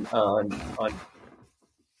capitalized on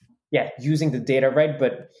using the data right.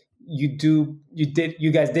 But you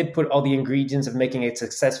guys did put all the ingredients of making it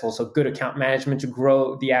successful. So good account management to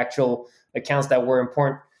grow the actual accounts that were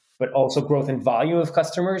important, but also growth in volume of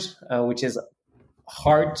customers, which is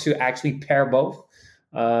hard to actually pair both.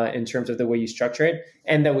 In terms of the way you structure it.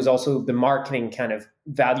 And that was also the marketing kind of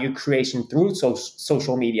value creation through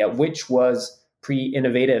social media, which was pretty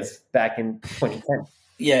innovative back in 2010.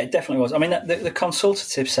 Yeah, it definitely was. I mean, the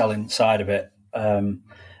consultative selling side of it,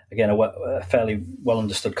 again, a fairly well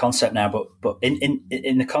understood concept now, but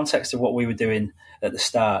in the context of what we were doing at the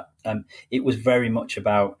start, it was very much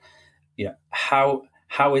about,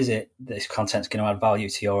 how is it this content's going to add value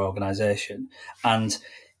to your organization? And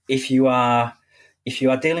if you are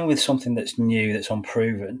dealing with something that's new, that's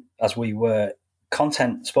unproven, as we were,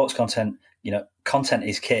 sports content, content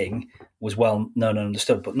is king, was well known and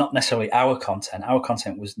understood, but not necessarily our content. Our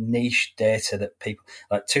content was niche data that people,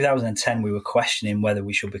 like 2010, we were questioning whether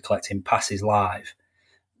we should be collecting passes live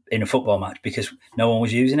in a football match because no one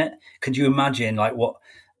was using it. Could you imagine like what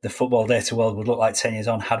the football data world would look like 10 years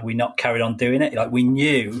on had we not carried on doing it? Like we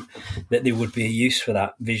knew that there would be a use for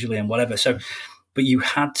that visually and whatever. So, but you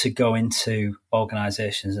had to go into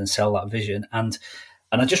organisations and sell that vision. And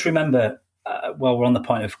I just remember, while we're on the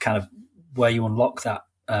point of kind of where you unlock that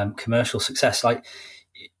commercial success, like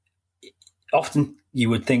often you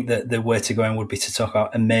would think that the way to go in would be to talk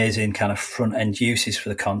about amazing kind of front end uses for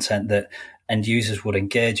the content that end users would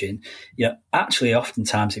engage in. Actually,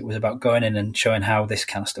 oftentimes it was about going in and showing how this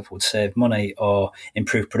kind of stuff would save money or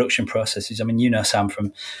improve production processes. I mean, Sam,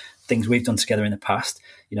 from things we've done together in the past,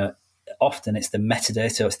 often it's the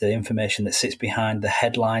metadata, it's the information that sits behind the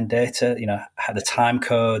headline data, the time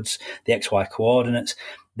codes, the XY coordinates.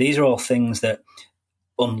 These are all things that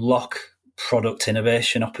unlock product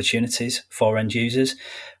innovation opportunities for end users.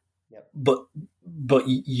 Yep. But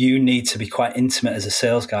you need to be quite intimate as a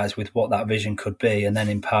sales guys with what that vision could be, and then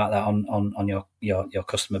impart that on your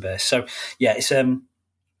customer base. So yeah, it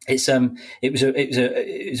was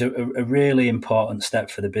a really important step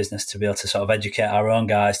for the business to be able to sort of educate our own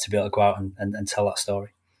guys to be able to go out and tell that story.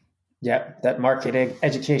 Yeah, that market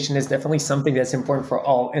education is definitely something that's important for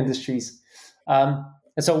all industries. And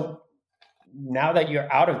so now that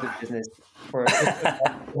you're out of the business for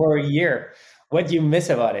a year, what do you miss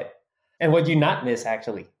about it? And what do you not miss,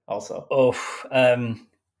 actually, also? Oh,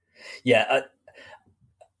 yeah.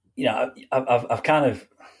 I've kind of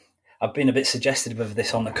I've been a bit suggestive of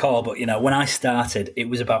this on the call, but when I started, it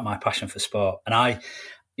was about my passion for sport, and I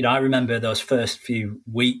remember those first few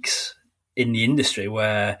weeks in the industry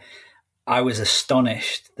where I was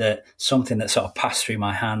astonished that something that sort of passed through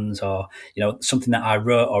my hands, or something that I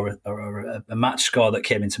wrote, or a match score that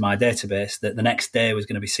came into my database, that the next day was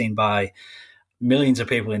going to be seen by millions of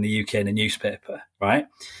people in the UK in a newspaper, right?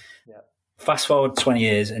 Yeah. Fast forward 20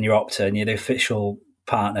 years, and you're Opta, and you're the official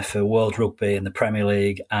partner for World Rugby and the Premier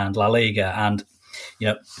League and La Liga, and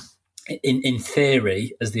in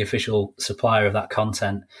theory, as the official supplier of that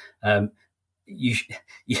content, I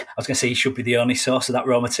was going to say you should be the only source of that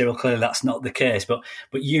raw material. Clearly, that's not the case. But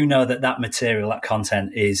that material, that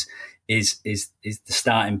content, is the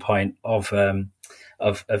starting point of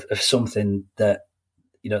something that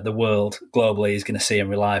the world globally is going to see and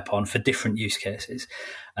rely upon for different use cases.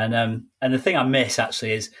 And the thing I miss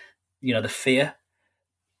actually is the fear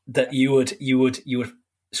that you would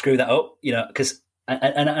screw that up, because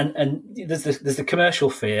and there's the commercial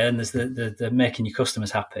fear, and there's the making your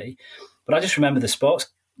customers happy. But I just remember the sports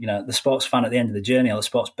fan at the end of the journey, or the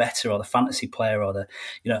sports bettor, or the fantasy player, or the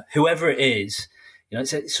whoever it is.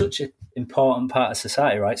 It's such an important part of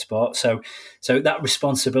society, right? Sport. So that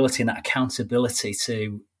responsibility and that accountability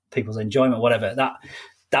to people's enjoyment, whatever,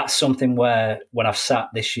 that's something where, when I've sat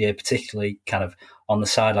this year, particularly kind of on the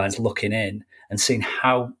sidelines looking in and seeing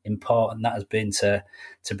how important that has been to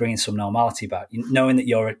bringing some normality back, knowing that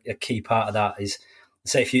you're a key part of that is,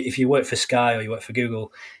 say, if you work for Sky or you work for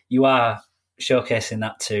Google, you are showcasing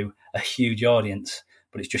that to a huge audience,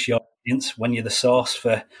 but it's just your audience. When you're the source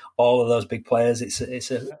for all of those big players, it's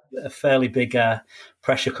a fairly big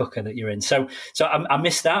pressure cooker that you're in. So I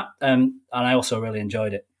missed that, and I also really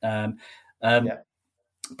enjoyed it. Yeah.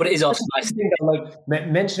 But it is also nice. Like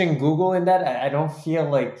mentioning Google in that, I don't feel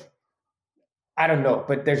like, I don't know,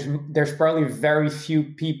 but there's probably very few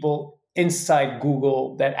people inside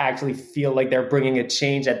Google that actually feel like they're bringing a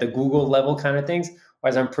change at the Google level kind of things.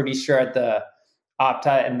 Whereas I'm pretty sure at the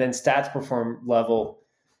Opta and then Stats Perform level,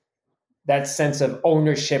 that sense of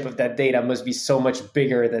ownership of that data must be so much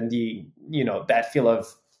bigger than that feel of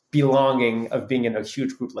belonging of being in a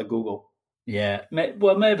huge group like Google. Yeah,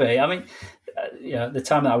 well, maybe. I mean, the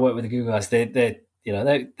time that I work with the Google guys, they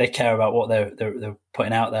care about what they're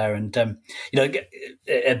putting out there, and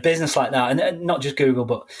a business like that, and not just Google,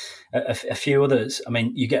 but a few others. I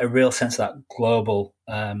mean, you get a real sense of that global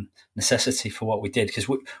necessity for what we did, because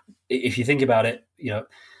if you think about it,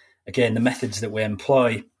 again, the methods that we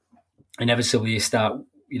employ, inevitably you start,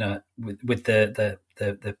 with the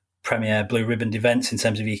premier blue ribbon events in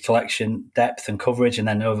terms of your collection depth and coverage, and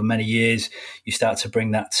then over many years you start to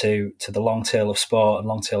bring that to the long tail of sport and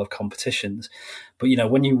long tail of competitions. But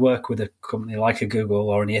when you work with a company like a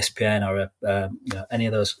Google or an ESPN or any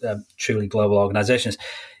of those truly global organizations,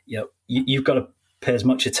 you've got to pay as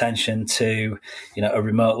much attention to a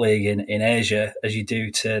remote league in Asia as you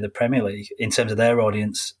do to the Premier League in terms of their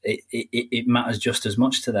audience. It matters just as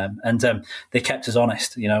much to them, and they kept us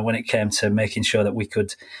honest. When it came to making sure that we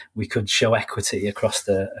could show equity across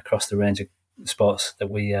the range of sports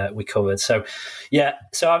that we covered. So I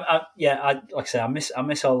like I say, I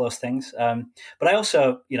miss all those things. But I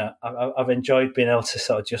also I've enjoyed being able to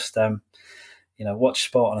sort of just watch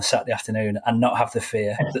sport on a Saturday afternoon and not have the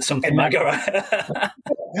fear that something might go right.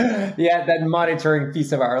 Yeah, that monitoring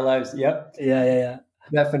piece of our lives. Yep. Yeah.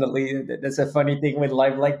 Definitely. That's a funny thing with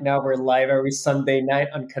live. Like now we're live every Sunday night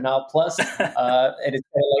on Canal Plus, and it's kind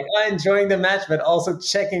of like I'm enjoying the match, but also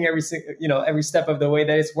checking every step of the way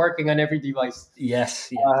that it's working on every device.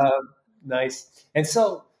 Yes. Nice. And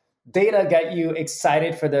so data got you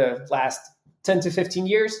excited for the last 10 to 15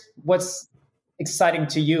 years. What's exciting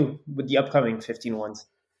to you with the upcoming 15 ones?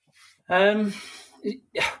 Well,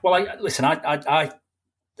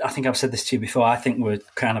 I think I've said this to you before. I think we're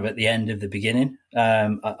kind of at the end of the beginning.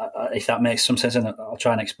 If that makes some sense, and I'll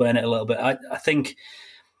try and explain it a little bit. I think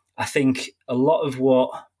a lot of what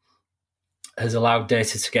has allowed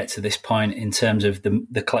data to get to this point in terms of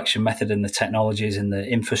the collection method and the technologies and the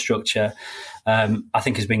infrastructure, I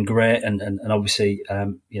think has been great. And obviously,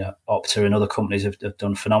 Opta and other companies have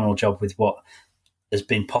done a phenomenal job with what has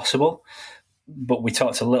been possible. But we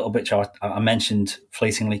talked a little bit, I mentioned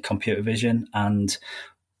fleetingly computer vision and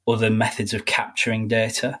other methods of capturing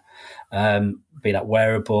data, be that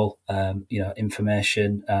wearable,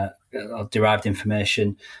 information, derived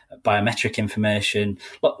information, biometric information.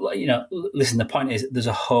 Listen, the point is there's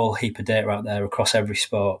a whole heap of data out there across every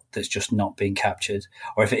sport that's just not being captured.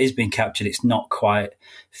 Or if it is being captured, it's not quite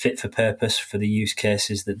fit for purpose for the use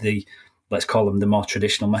cases that let's call them the more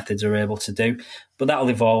traditional methods are able to do. But that will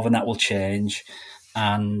evolve and that will change.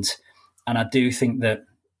 And I do think that,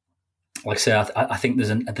 like I say, I think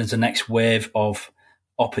there's a next wave of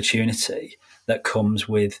opportunity that comes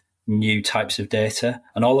with new types of data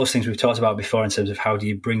and all those things we've talked about before in terms of how do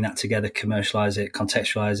you bring that together, commercialize it,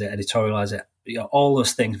 contextualize it, editorialize it, all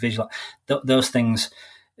those things, visual, those things,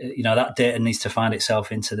 that data needs to find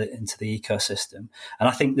itself into the ecosystem. And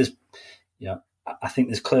I think there's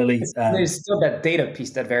clearly there's still that data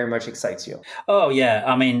piece that very much excites you. Oh yeah,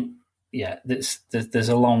 I mean, yeah, there's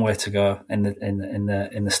a long way to go in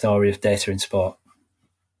the story of data in sport.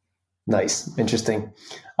 Nice, interesting.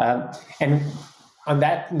 And on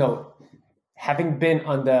that note, having been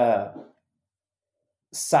on the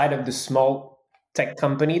side of the small tech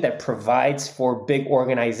company that provides for big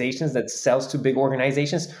organizations, that sells to big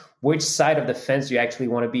organizations, which side of the fence do you actually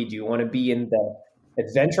want to be? Do you want to be in the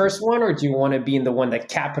adventurous one, or do you want to be in the one that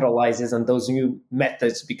capitalizes on those new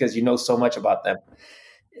methods because you know so much about them?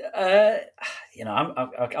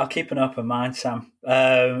 I'll keep an open mind, Sam.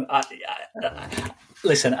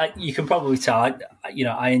 Listen, you can probably tell.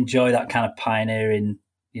 I enjoy that kind of pioneering,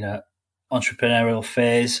 entrepreneurial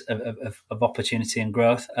phase of opportunity and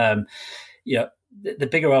growth. The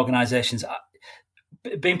bigger organisations,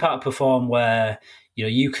 being part of Perform, where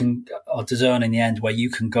you can, or DAZN in the end, where you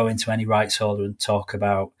can go into any rights holder and talk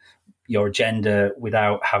about your agenda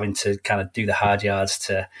without having to kind of do the hard yards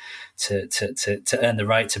to earn the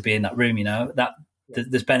right to be in that room.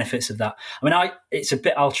 There's benefits of that. I mean, it's a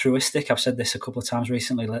bit altruistic. I've said this a couple of times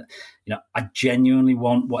recently. I genuinely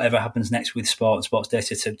want whatever happens next with sport and sports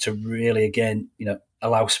data to really, again,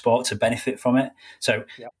 allow sport to benefit from it. So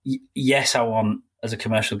yes, I want, as a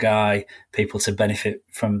commercial guy, people to benefit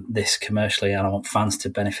from this commercially, and I want fans to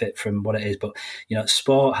benefit from what it is. But,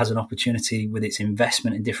 sport has an opportunity with its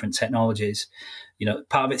investment in different technologies,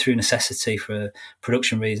 part of it through necessity for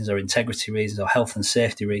production reasons or integrity reasons or health and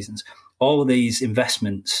safety reasons. All of these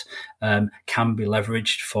investments can be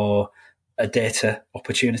leveraged for a data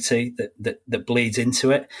opportunity that bleeds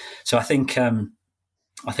into it. So I think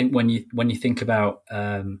when you think about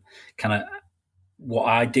kind of what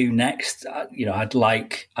I do next, I'd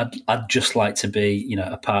just like to be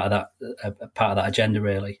a part of that agenda,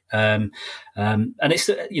 really. And it's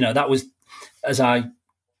that was, as I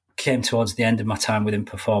came towards the end of my time within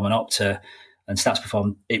Perform and Opta and Stats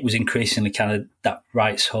Perform, it was increasingly kind of that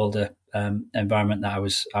rights holder environment that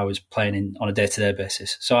I was playing in on a day-to-day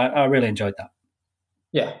basis. So I really enjoyed that.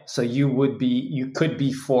 Yeah. So you could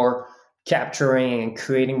be for capturing and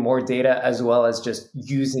creating more data, as well as just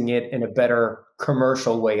using it in a better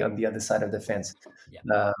commercial way on the other side of the fence,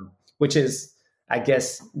 which is, I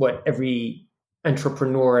guess, what every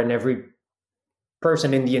entrepreneur and every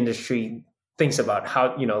person in the industry thinks about.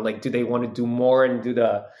 How, do they want to do more and do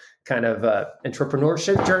the kind of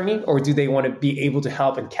entrepreneurship journey, or do they want to be able to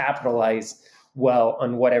help and capitalize well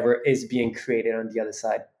on whatever is being created on the other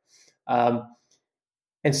side?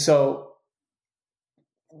 And so,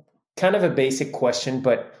 kind of a basic question,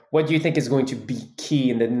 but what do you think is going to be key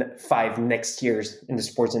in the 5 next years in the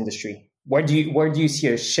sports industry? Where do you see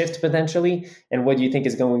a shift potentially, and what do you think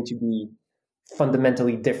is going to be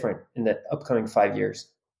fundamentally different in the upcoming 5 years?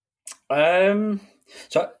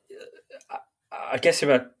 So I guess if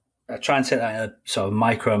I try and take that at a sort of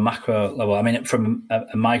micro and macro level, I mean, from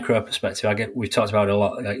a micro perspective, we've talked about it a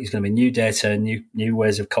lot. Like, there's going to be new data, new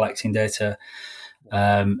ways of collecting data.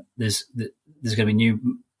 There's going to be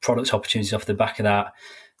new product opportunities off the back of that,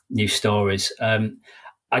 new stories.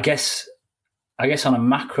 I guess on a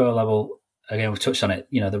macro level, again, we've touched on it,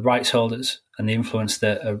 the rights holders and the influence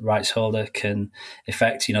that a rights holder can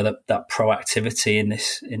affect, that proactivity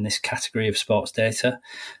in this category of sports data.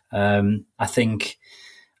 I think,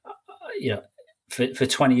 for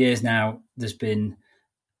 20 years now, there's been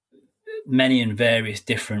many and various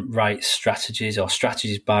different rights strategies or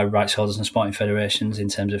strategies by rights holders and sporting federations in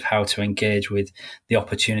terms of how to engage with the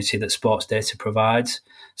opportunity that sports data provides.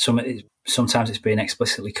 Sometimes it's been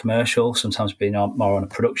explicitly commercial, sometimes being more on a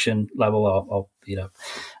production level or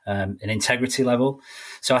an integrity level.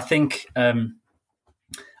 So I think the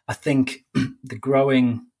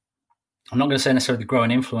growing, I'm not going to say necessarily the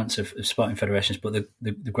growing influence of sporting federations, but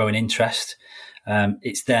the growing interest,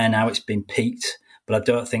 it's there now, it's been peaked. But I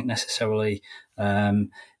don't think necessarily,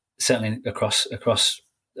 certainly across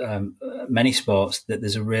many sports, that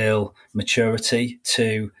there's a real maturity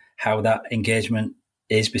to how that engagement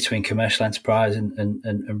is between commercial enterprise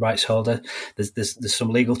and rights holder. There's some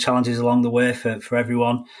legal challenges along the way for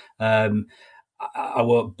everyone. I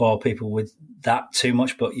won't bore people with that too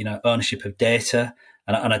much, but ownership of data,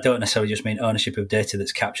 and I don't necessarily just mean ownership of data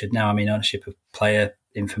that's captured now. I mean ownership of player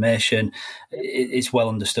information. It's well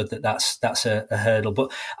understood that that's a hurdle,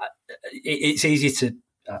 but it's easy to.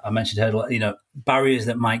 I mentioned hurdle. Barriers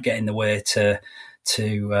that might get in the way to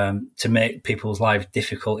make people's lives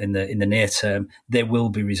difficult in the near term, they will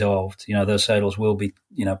be resolved. Those hurdles will be.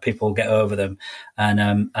 People will get over them,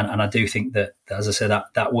 and I do think that, as I said,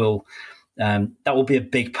 that will be a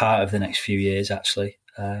big part of the next few years, actually,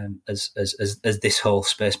 as this whole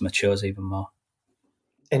space matures even more.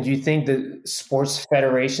 And do you think the sports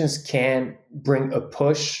federations can bring a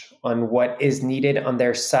push on what is needed on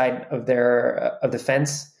their side of the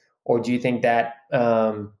fence, or do you think that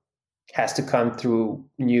has to come through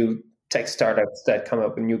new tech startups that come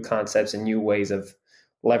up with new concepts and new ways of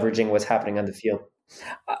leveraging what's happening on the field?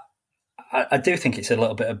 I do think it's a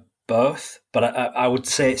little bit of both, but I would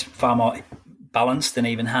say it's far more balanced and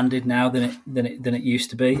even-handed now than it used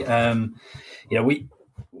to be.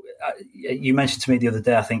 You mentioned to me the other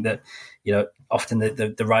day, I think that often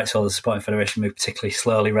the rights holders of the Sporting Federation move particularly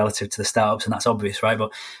slowly relative to the startups, and that's obvious, right?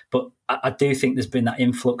 But I do think there's been that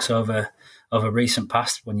influx over recent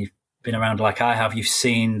past. When you've been around like I have, you've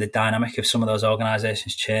seen the dynamic of some of those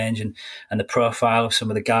organisations change, and the profile of some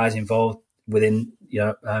of the guys involved within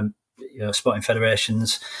sporting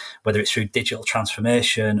federations, whether it's through digital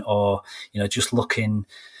transformation or just looking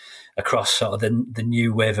across sort of the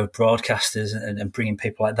new wave of broadcasters and bringing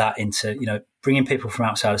people like that into bringing people from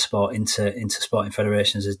outside of sport into sporting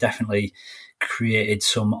federations has definitely created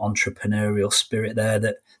some entrepreneurial spirit there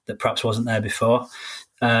that perhaps wasn't there before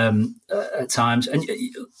at times. And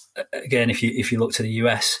again, if you look to the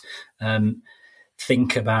US,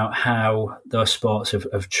 think about how those sports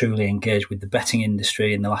have truly engaged with the betting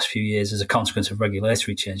industry in the last few years as a consequence of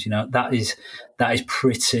regulatory change. That is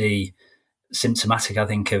pretty symptomatic, I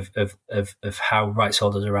think, of how rights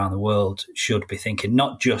holders around the world should be thinking.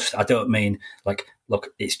 Not just, I don't mean like, look,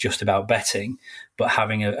 it's just about betting, but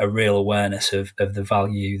having a real awareness of the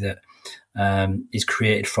value that is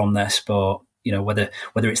created from their sport. Whether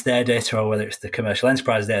it's their data or whether it's the commercial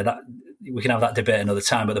enterprise data, that we can have that debate another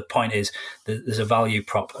time. But the point is that there's a value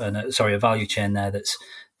a value chain there that's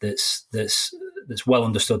well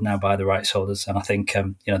understood now by the rights holders, and I think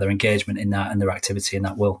their engagement in that and their activity in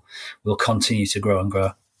that will continue to grow and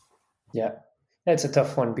grow. Yeah, that's a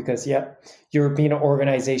tough one because European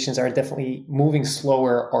organizations are definitely moving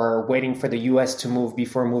slower or waiting for the US to move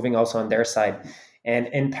before moving also on their side, and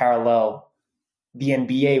in parallel, the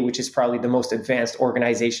NBA, which is probably the most advanced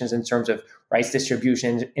organizations in terms of rights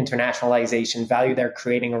distribution, internationalization, value they're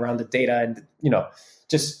creating around the data, and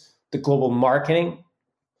just the global marketing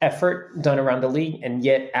effort done around the league. And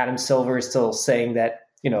yet Adam Silver is still saying that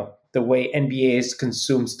the way NBA is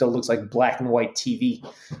consumed still looks like black and white TV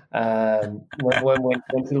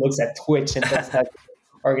when he looks at Twitch and those type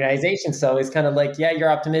of organizations. So it's kind of like,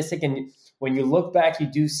 you're optimistic, and when you look back, you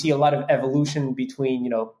do see a lot of evolution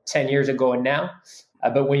between 10 years ago and now.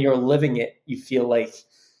 But when you're living it, you feel like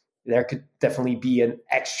there could definitely be an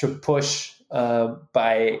extra push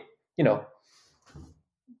by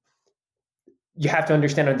you have to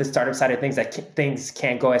understand on the startup side of things that things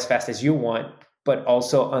can't go as fast as you want, but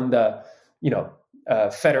also on the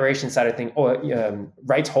federation side of things or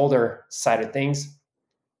rights holder side of things,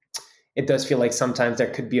 it does feel like sometimes there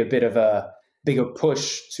could be a bit of a bigger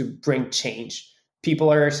push to bring change.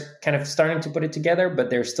 People are kind of starting to put it together,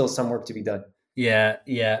 but there's still some work to be done. Yeah,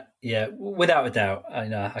 without a doubt.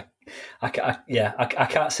 I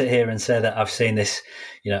can't sit here and say that I've seen this,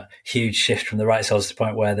 huge shift from the rights holders to the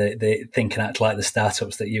point where they think and act like the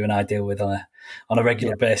startups that you and I deal with on a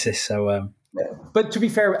regular basis. So, but to be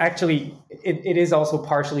fair, actually, it is also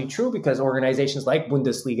partially true because organizations like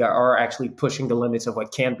Bundesliga are actually pushing the limits of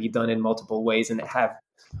what can be done in multiple ways and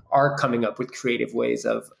are coming up with creative ways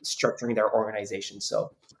of structuring their organization.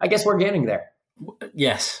 So I guess we're getting there.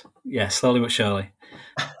 Yes, slowly but surely.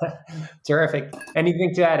 Terrific.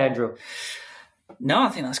 Anything to add, Andrew? No, I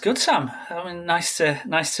think that's good, Sam. I mean, nice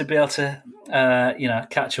to be able to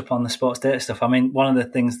catch up on the sports data stuff. I mean, one of the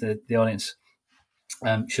things that the audience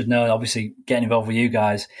should know, obviously, getting involved with you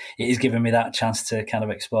guys, it is giving me that chance to kind of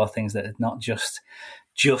explore things that are not just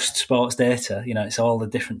sports data. It's all the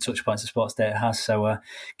different touch points that sports data has. So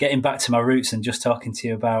getting back to my roots and just talking to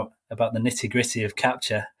you about the nitty gritty of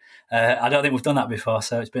capture, I don't think we've done that before,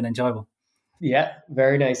 so it's been enjoyable. Yeah,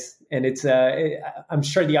 very nice. And it's I'm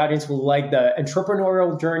sure the audience will like the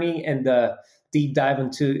entrepreneurial journey and the deep dive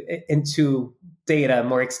into data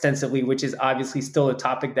more extensively, which is obviously still a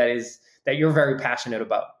topic that you're very passionate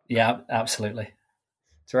about. Yeah, absolutely.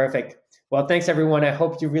 Terrific. Well, thanks everyone. I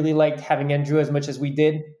hope you really liked having Andrew as much as we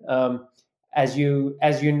did. As you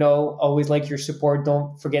know, always like your support.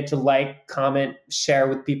 Don't forget to like, comment, share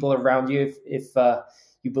with people around you if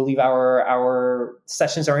you believe our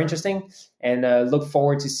sessions are interesting. And look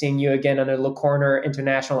forward to seeing you again on a Le Corner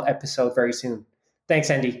International episode very soon. Thanks,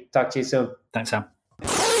 Andy. Talk to you soon. Thanks, Sam.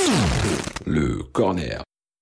 Le Corner.